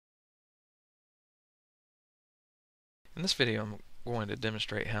In this video, I'm going to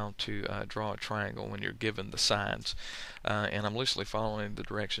demonstrate how to draw a triangle when you're given the sides, and I'm loosely following the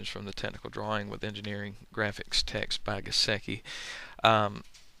directions from the Technical Drawing with Engineering Graphics text by Gasecki, and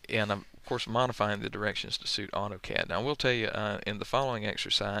I'm of course modifying the directions to suit AutoCAD. Now I will tell you in the following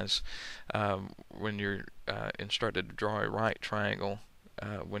exercise, when you're instructed to draw a right triangle,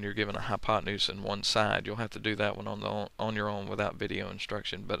 when you're given a hypotenuse in one side, you'll have to do that one on your own without video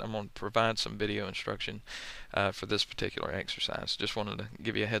instruction. But I'm going to provide some video instruction for this particular exercise. Just wanted to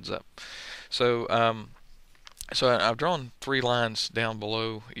give you a heads up. So, I've drawn 3 lines down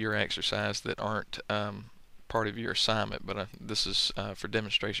below your exercise that aren't part of your assignment, but this is for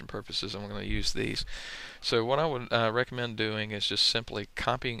demonstration purposes. I'm going to use these. So what I would recommend doing is just simply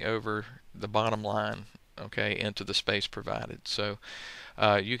copying over the bottom line, okay, into the space provided. So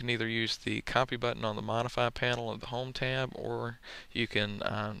you can either use the copy button on the modify panel of the home tab, or you can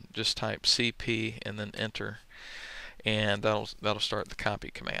just type CP and then enter, and that'll start the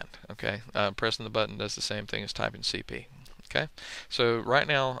copy command. Okay, pressing the button does the same thing as typing CP. Okay, so right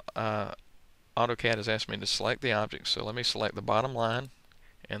now AutoCAD has asked me to select the object, so let me select the bottom line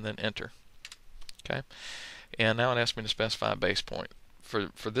and then enter. Okay, and now it asks me to specify a base point.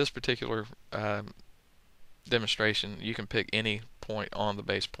 For this particular demonstration, you can pick any point on the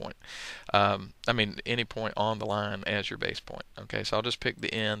base point. Any point on the line as your base point. Okay, so I'll just pick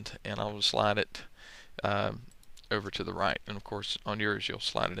the end and I'll slide it over to the right, and of course on yours you'll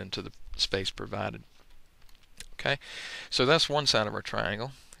slide it into the space provided. Okay, so that's one side of our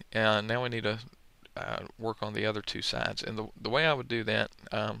triangle, and now we need to work on the other 2 sides. And the way I would do that,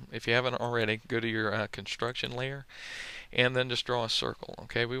 if you haven't already, go to your construction layer and then just draw a circle.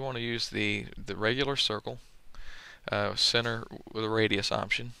 Okay, we want to use the regular circle, center with a radius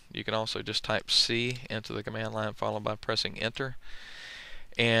option. You can also just type C into the command line followed by pressing enter,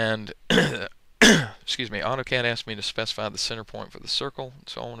 and excuse me, AutoCAD asked me to specify the center point for the circle,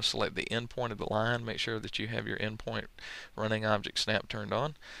 so I want to select the end point of the line. Make sure that you have your end point running object snap turned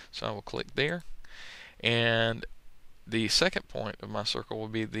on, so I will click there, and the second point of my circle will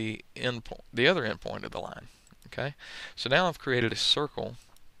be the end point, the other end point of the line. Okay, so now I've created a circle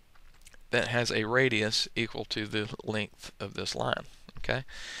that has a radius equal to the length of this line. Okay,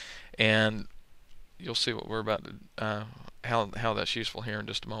 and you'll see what we're about to how that's useful here in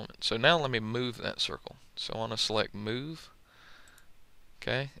just a moment. So now let me move that circle. So I want to select move,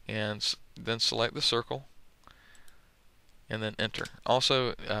 okay, and then select the circle and then enter.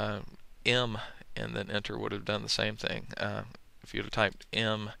 Also M and then enter would have done the same thing. If you'd have typed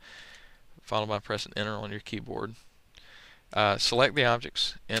M followed by pressing enter on your keyboard. Select the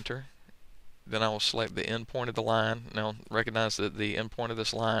objects, enter. Then I will select the end point of the line. Now recognize that the end point of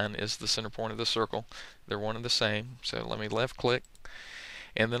this line is the center point of the circle. They're one and the same. So let me left click,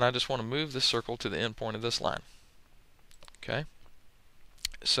 and then I just want to move this circle to the end point of this line. Okay,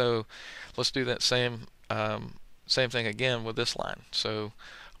 so let's do that same thing again with this line. So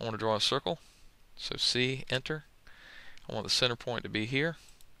I want to draw a circle, so C, enter. I want the center point to be here,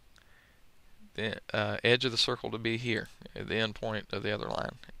 the edge of the circle to be here, the end point of the other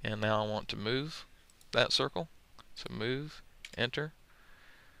line. And now I want to move that circle, so move, enter,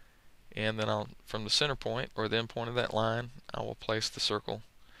 and then from the center point or the end point of that line, I will place the circle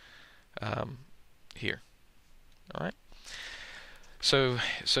here. All right. So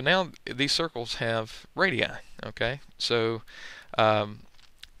now these circles have radii. Okay. So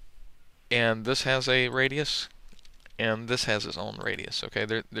and this has a radius, and this has its own radius. Okay.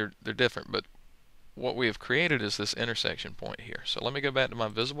 They're different, but what we have created is this intersection point here. So let me go back to my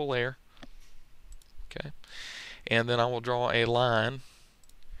visible layer, okay, and then I will draw a line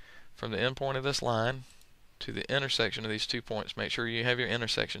from the end point of this line to the intersection of these 2 points. Make sure you have your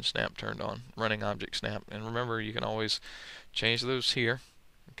intersection snap turned on, running object snap, and remember you can always change those here.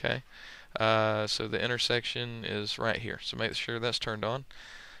 Okay, so the intersection is right here, so make sure that's turned on.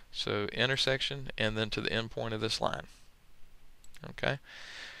 So intersection and then to the end point of this line. Okay,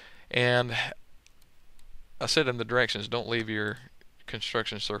 and I said in the directions, don't leave your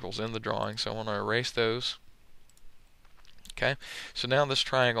construction circles in the drawing, so I want to erase those. Okay, so now this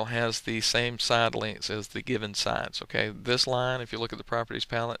triangle has the same side lengths as the given sides. Okay, this line, if you look at the properties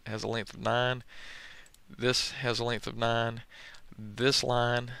palette, has a length of 9. This has a length of 9. This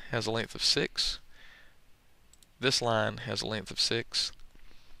line has a length of 6. This line has a length of 6.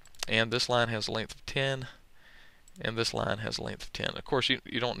 And this line has a length of 10. And this line has a length of 10. Of course,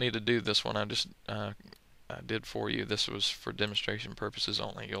 you don't need to do this one. I just did for you. This was for demonstration purposes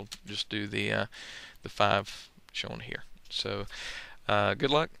only. You'll just do the 5 shown here. So good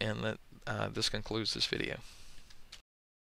luck, and this concludes this video.